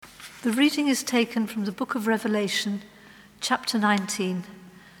The reading is taken from the book of Revelation, chapter 19,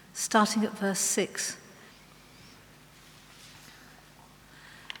 starting at verse 6.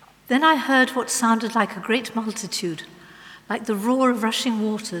 Then I heard what sounded like a great multitude, like the roar of rushing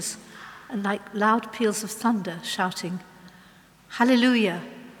waters, and like loud peals of thunder, shouting, "Hallelujah,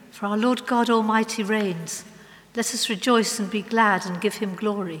 for our Lord God Almighty reigns. Let us rejoice and be glad and give him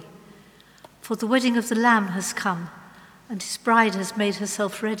glory. For the wedding of the Lamb has come, and his bride has made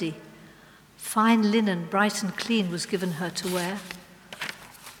herself ready. Fine linen, bright and clean, was given her to wear.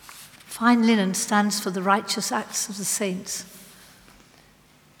 Fine linen stands for the righteous acts of the saints."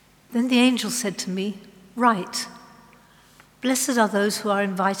 Then the angel said to me, "Write, blessed are those who are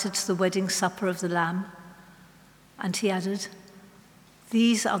invited to the wedding supper of the Lamb." And he added,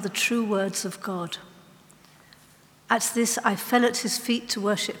 "These are the true words of God." At this I fell at his feet to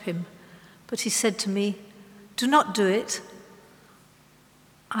worship him, but he said to me, "Do not do it.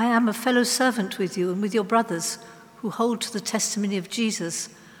 I am a fellow servant with you and with your brothers who hold to the testimony of Jesus.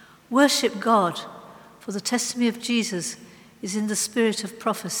 Worship God, for the testimony of Jesus is in the spirit of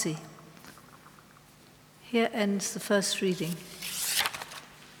prophecy." Here ends the first reading.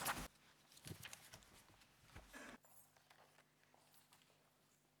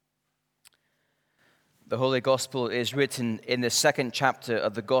 The Holy Gospel is written in the second chapter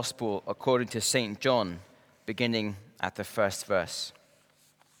of the Gospel according to St. John, beginning at the first verse.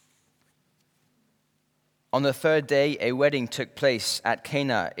 On the third day, a wedding took place at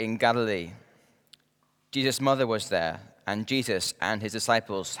Cana in Galilee. Jesus' mother was there, and Jesus and his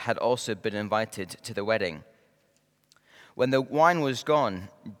disciples had also been invited to the wedding. When the wine was gone,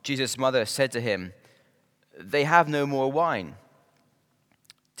 Jesus' mother said to him, "They have no more wine."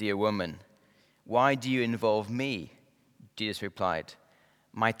 "Dear woman, why do you involve me?" Jesus replied,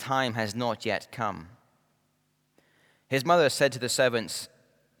 "My time has not yet come." His mother said to the servants,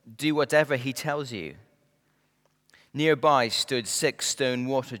 "Do whatever he tells you." Nearby stood 6 stone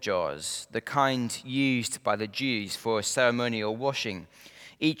water jars, the kind used by the Jews for ceremonial washing,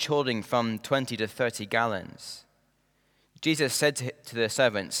 each holding from 20 to 30 gallons. Jesus said to the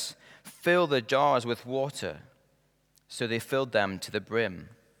servants, "Fill the jars with water." So they filled them to the brim.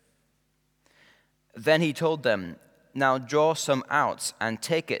 Then he told them, "Now draw some out and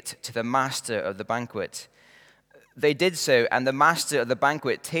take it to the master of the banquet." They did so, and the master of the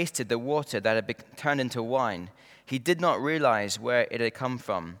banquet tasted the water that had been turned into wine. He did not realize where it had come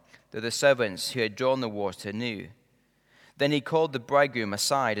from, though the servants who had drawn the water knew. Then he called the bridegroom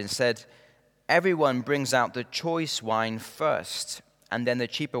aside and said, "Everyone brings out the choice wine first, and then the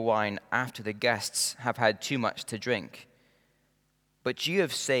cheaper wine after the guests have had too much to drink. But you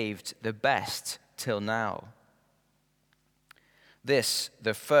have saved the best till now." This,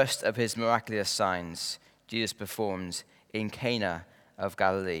 the first of his miraculous signs, Jesus performed in Cana of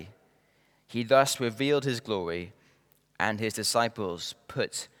Galilee. He thus revealed his glory, and his disciples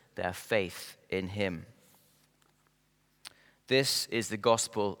put their faith in him. This is the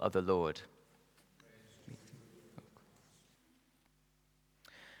gospel of the Lord.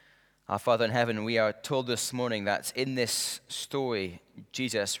 Our Father in heaven, we are told this morning that in this story,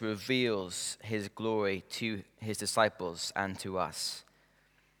 Jesus reveals his glory to his disciples and to us.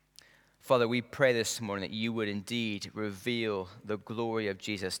 Father, we pray this morning that you would indeed reveal the glory of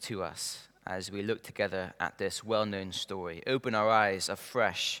Jesus to us as we look together at this well-known story. Open our eyes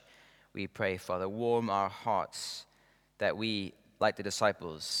afresh, we pray, Father. Warm our hearts that we, like the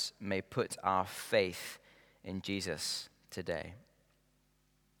disciples, may put our faith in Jesus today.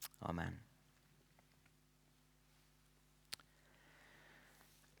 Amen.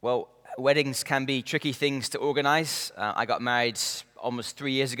 Well, weddings can be tricky things to organize. I got married almost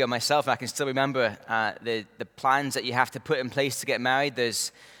 3 years ago myself, and I can still remember the plans that you have to put in place to get married.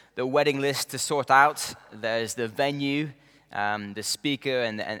 There's the wedding list to sort out. There's the venue, the speaker,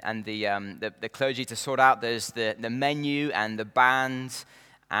 and the clergy to sort out. There's the menu and the band,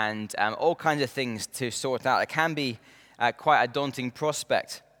 and all kinds of things to sort out. It can be quite a daunting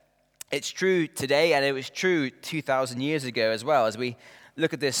prospect. It's true today, and it was true 2,000 years ago as well. As we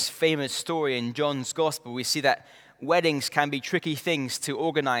look at this famous story in John's Gospel, we see that weddings can be tricky things to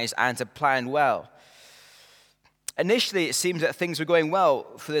organize and to plan well. Initially, it seems that things were going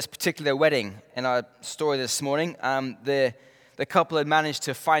well for this particular wedding. In our story this morning, the couple had managed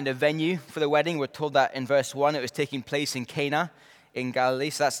to find a venue for the wedding. We're told that in verse 1, it was taking place in Cana in Galilee.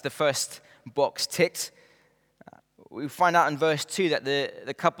 So that's the first box ticked. We find out in verse 2 that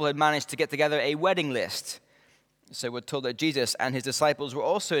the couple had managed to get together a wedding list. So we're told that Jesus and his disciples were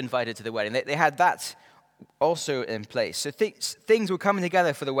also invited to the wedding. They had that also in place. So things were coming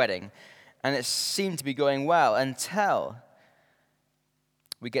together for the wedding, and it seemed to be going well until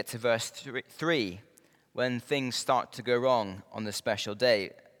we get to verse 3, when things start to go wrong on this special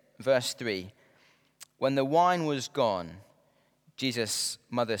day. Verse 3, when the wine was gone, Jesus'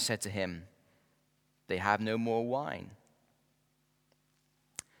 mother said to him, "They have no more wine."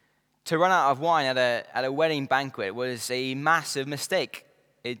 To run out of wine at a wedding banquet was a massive mistake.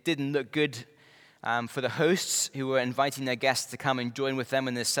 It didn't look good for the hosts who were inviting their guests to come and join with them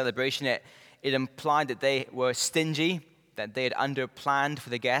in this celebration. It implied that they were stingy, that they had underplanned for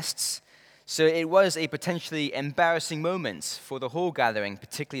the guests. So it was a potentially embarrassing moment for the whole gathering,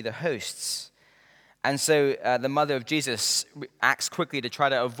 particularly the hosts. And so the mother of Jesus acts quickly to try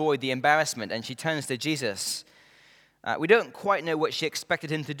to avoid the embarrassment, and she turns to Jesus. We don't quite know what she expected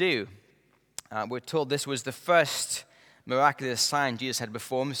him to do. We're told this was the first miraculous sign Jesus had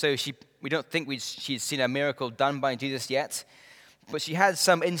performed, so we don't think she'd seen a miracle done by Jesus yet, but she had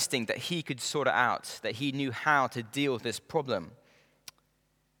some instinct that he could sort it out, that he knew how to deal with this problem.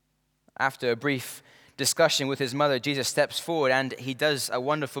 After a brief discussion with his mother, Jesus steps forward and he does a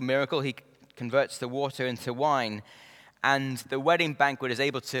wonderful miracle. He converts the water into wine, and the wedding banquet is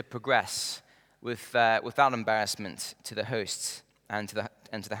able to progress without embarrassment to the hosts and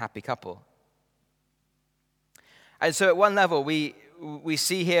to the happy couple. And so at one level, we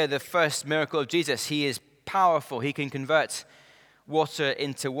see here the first miracle of Jesus. He is powerful. He can convert water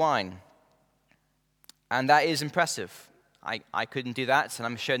into wine. And that is impressive. I couldn't do that, and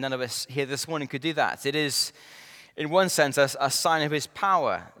I'm sure none of us here this morning could do that. It is, in one sense, a sign of his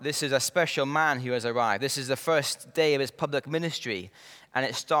power. This is a special man who has arrived. This is the first day of his public ministry, and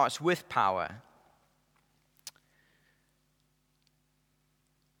it starts with power.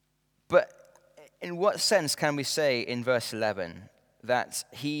 But in what sense can we say in verse 11 that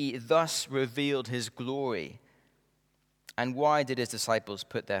he thus revealed his glory? And why did his disciples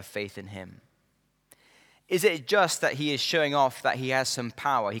put their faith in him? Is it just that he is showing off that he has some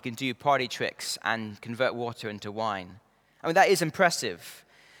power? He can do party tricks and convert water into wine. I mean, that is impressive.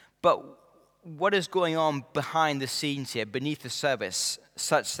 But what is going on behind the scenes here, beneath the surface,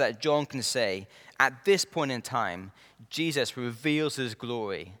 such that John can say, at this point in time, Jesus reveals his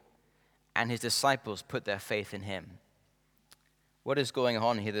glory, and his disciples put their faith in him? What is going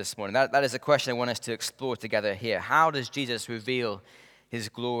on here this morning? That is a question I want us to explore together here. How does Jesus reveal his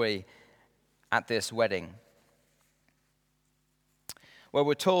glory at this wedding? Well,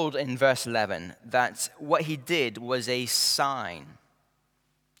 we're told in verse 11 that what he did was a sign,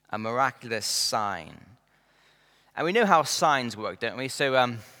 a miraculous sign. And we know how signs work, don't we?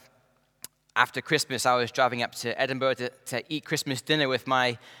 So after Christmas, I was driving up to Edinburgh to eat Christmas dinner with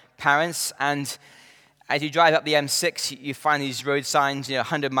my parents, and as you drive up the M6, you find these road signs,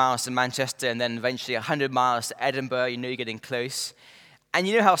 100 miles to Manchester, and then eventually 100 miles to Edinburgh. You know you're getting close. And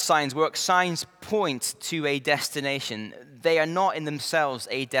you know how signs work. Signs point to a destination. They are not in themselves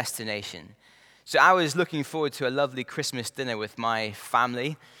a destination. So I was looking forward to a lovely Christmas dinner with my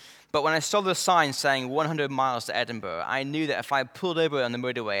family. But when I saw the sign saying 100 miles to Edinburgh, I knew that if I pulled over on the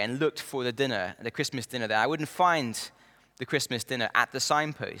motorway and looked for the Christmas dinner there, I wouldn't find the Christmas dinner at the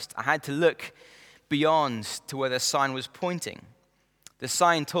signpost. I had to look beyond to where the sign was pointing. The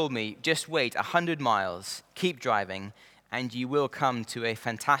sign told me, just wait 100 miles, keep driving, and you will come to a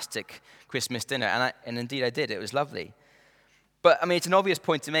fantastic Christmas dinner. And indeed I did. It was lovely. But, I mean, it's an obvious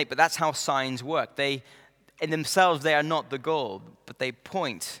point to make, but that's how signs work. In themselves, they are not the goal, but they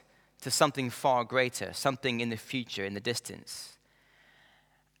point to something far greater, something in the future, in the distance.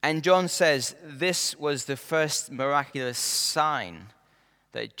 And John says this was the first miraculous sign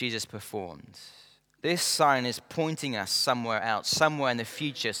that Jesus performed. This sign is pointing us somewhere else, somewhere in the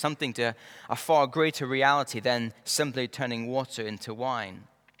future, something to a far greater reality than simply turning water into wine.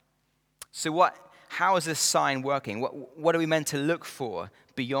 So how is this sign working? What are we meant to look for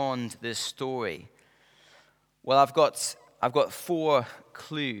beyond this story? Well, I've got 4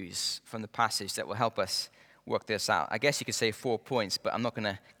 clues from the passage that will help us work this out. I guess you could say 4 points, but I'm not going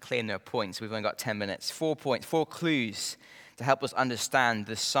to claim they're points. We've only got 10 minutes. 4 points, 4 clues to help us understand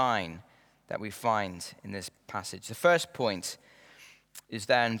the sign that we find in this passage. The first point is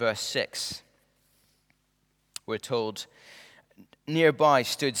there in verse 6. We're told, nearby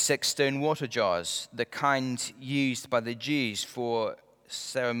stood 6 stone water jars, the kind used by the Jews for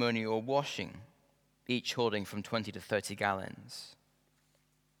ceremonial washing, each holding from 20 to 30 gallons.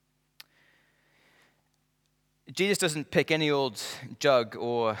 Jesus doesn't pick any old jug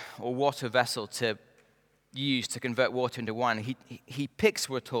or water vessel to use to convert water into wine. He picks,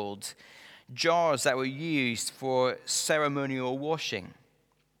 we're told, jars that were used for ceremonial washing.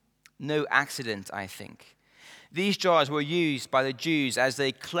 No accident, I think. These jars were used by the Jews as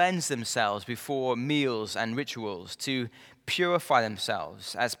they cleansed themselves before meals and rituals to purify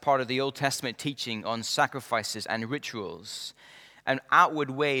themselves as part of the Old Testament teaching on sacrifices and rituals and outward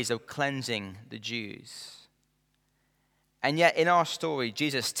ways of cleansing the Jews. And yet in our story,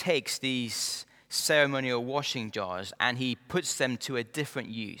 Jesus takes these ceremonial washing jars and he puts them to a different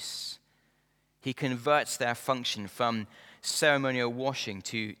use. He converts their function from ceremonial washing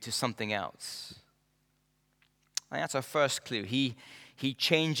to something else. And that's our first clue. He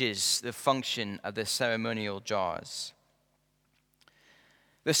changes the function of the ceremonial jars.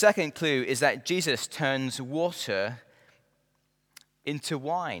 The second clue is that Jesus turns water into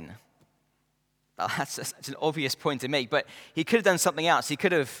wine. Well, that's an obvious point to make, but he could have done something else. He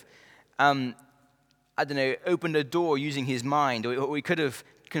could have, opened a door using his mind, or he could have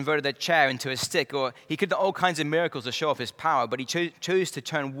converted a chair into a stick, or he could have done all kinds of miracles to show off his power, but he chose to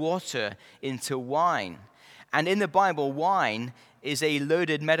turn water into wine. And in the Bible, wine is a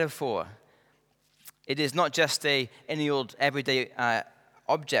loaded metaphor. It is not just any old everyday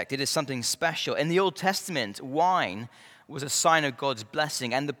object. It is something special. In the Old Testament, wine was a sign of God's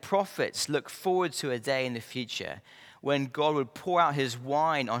blessing, and the prophets looked forward to a day in the future when God would pour out his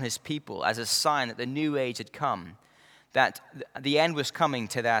wine on his people as a sign that the new age had come, that the end was coming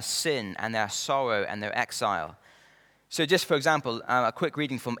to their sin and their sorrow and their exile. So just for example, a quick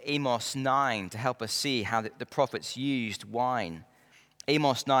reading from Amos 9 to help us see how the prophets used wine.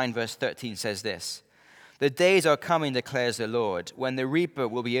 Amos 9 verse 13 says this: "The days are coming, declares the Lord, when the reaper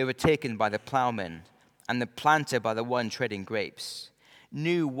will be overtaken by the plowman and the planter by the one treading grapes.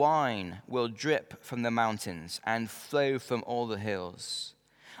 New wine will drip from the mountains and flow from all the hills.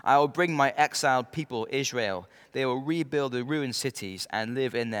 I will bring my exiled people Israel. They will rebuild the ruined cities and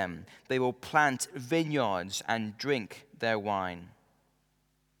live in them. They will plant vineyards and drink their wine."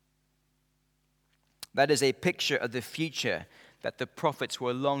 That is a picture of the future that the prophets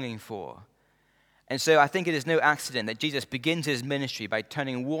were longing for. And so I think it is no accident that Jesus begins his ministry by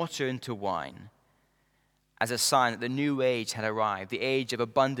turning water into wine as a sign that the new age had arrived, the age of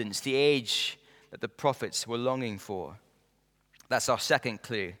abundance, the age that the prophets were longing for. That's our second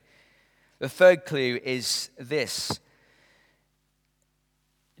clue. The third clue is this: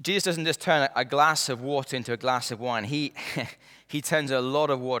 Jesus doesn't just turn a glass of water into a glass of wine. He turns a lot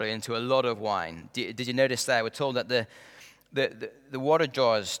of water into a lot of wine. Did you notice that? We're told that the water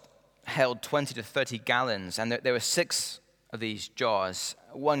jars held 20 to 30 gallons, and there were 6 of these jars.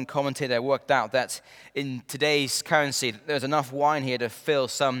 One commentator worked out that in today's currency, there's enough wine here to fill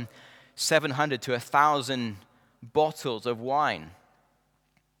some 700 to 1,000 bottles of wine.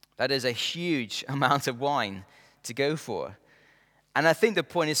 That is a huge amount of wine to go for. And I think the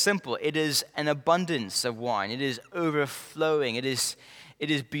point is simple. It is an abundance of wine. It is overflowing. It is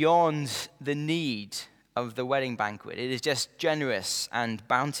beyond the need of the wedding banquet. It is just generous and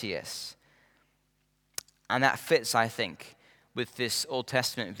bounteous. And that fits, I think, with this Old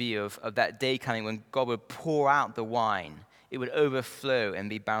Testament view of that day coming when God would pour out the wine. It would overflow and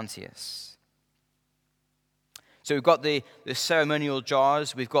be bounteous. So we've got the ceremonial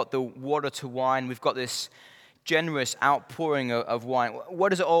jars, we've got the water to wine, we've got this generous outpouring of wine. What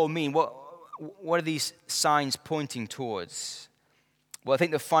does it all mean? What are these signs pointing towards? Well, I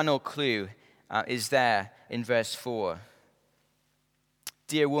think the final clue is there in verse 4.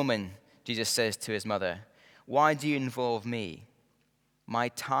 "Dear woman," Jesus says to his mother, "why do you involve me? My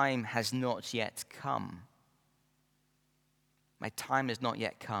time has not yet come." My time has not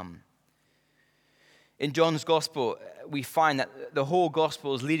yet come. In John's gospel, we find that the whole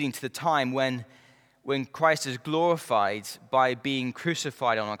gospel is leading to the time when Christ is glorified by being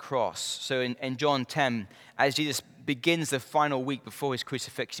crucified on a cross. So in John 10, as Jesus begins the final week before his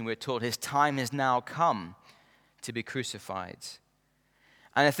crucifixion, we're told his time has now come to be crucified.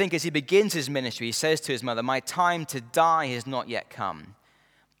 And I think as he begins his ministry, he says to his mother, "My time to die has not yet come,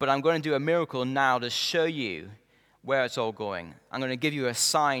 but I'm going to do a miracle now to show you where it's all going. I'm going to give you a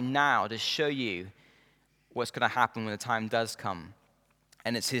sign now to show you what's going to happen when the time does come."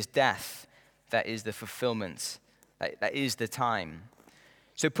 And it's his death that is the fulfillment, that is the time.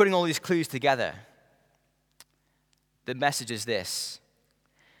 So putting all these clues together, the message is this: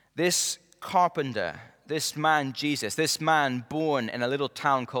 this carpenter, this man Jesus, this man born in a little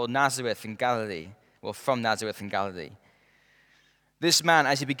town called Nazareth in Galilee, well, from Nazareth in Galilee, this man,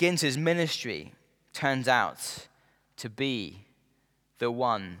 as he begins his ministry, turns out to be the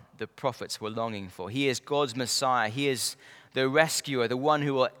one the prophets were longing for. He is God's Messiah. He is the rescuer, the one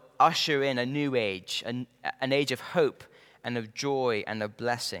who will usher in a new age, an age of hope and of joy and of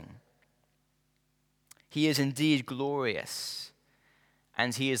blessing. He is indeed glorious,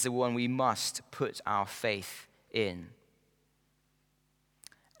 and he is the one we must put our faith in.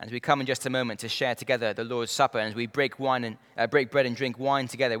 As we come in just a moment to share together the Lord's Supper, and as we break bread and drink wine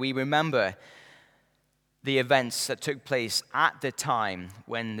together, we remember the events that took place at the time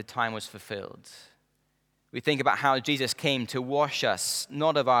when the time was fulfilled. We think about how Jesus came to wash us,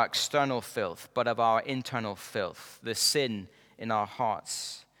 not of our external filth, but of our internal filth, the sin in our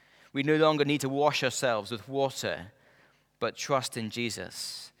hearts. We no longer need to wash ourselves with water, but trust in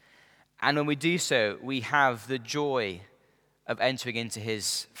Jesus. And when we do so, we have the joy of entering into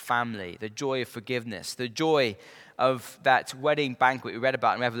his family, the joy of forgiveness, the joy of that wedding banquet we read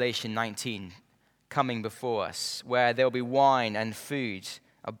about in Revelation 19 coming before us, where there will be wine and food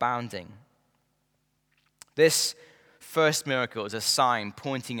abounding. This first miracle is a sign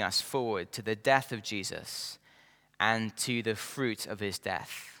pointing us forward to the death of Jesus and to the fruit of his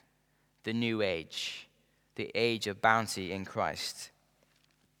death, the new age, the age of bounty in Christ.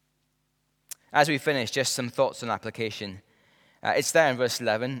 As we finish, just some thoughts on application. It's there in verse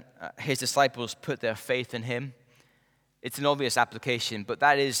 11. His disciples put their faith in him. It's an obvious application, but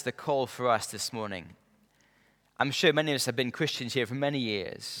that is the call for us this morning. I'm sure many of us have been Christians here for many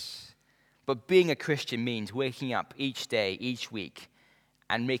years, but being a Christian means waking up each day, each week,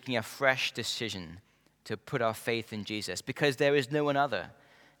 and making a fresh decision to put our faith in Jesus, because there is no one other.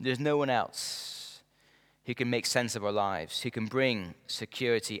 There's no one else who can make sense of our lives, who can bring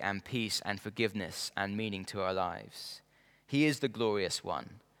security and peace and forgiveness and meaning to our lives. He is the glorious one.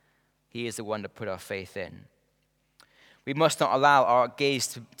 He is the one to put our faith in. We must not allow our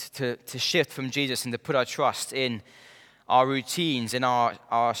gaze to shift from Jesus and to put our trust in our routines, in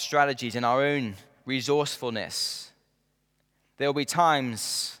our strategies, in our own resourcefulness. There will be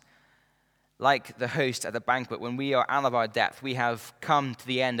times like the host at the banquet when we are out of our depth. We have come to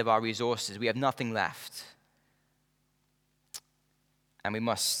the end of our resources. We have nothing left. And we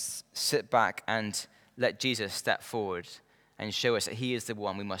must sit back and let Jesus step forward and show us that he is the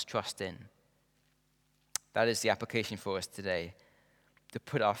one we must trust in. That is the application for us today, to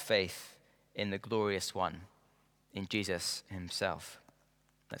put our faith in the glorious one, in Jesus himself.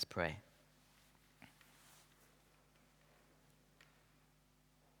 Let's pray.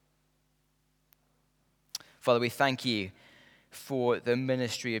 Father, we thank you for the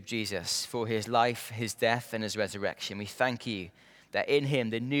ministry of Jesus, for his life, his death, and his resurrection. We thank you that in him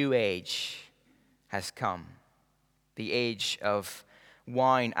the new age has come. The age of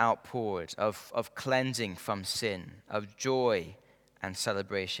wine outpoured, of cleansing from sin, of joy and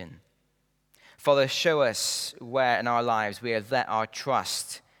celebration. Father, show us where in our lives we have let our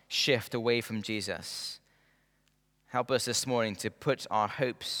trust shift away from Jesus. Help us this morning to put our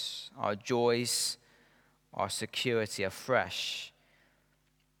hopes, our joys, our security afresh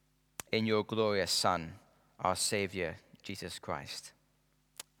in your glorious Son, our Savior, Jesus Christ.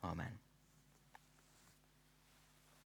 Amen.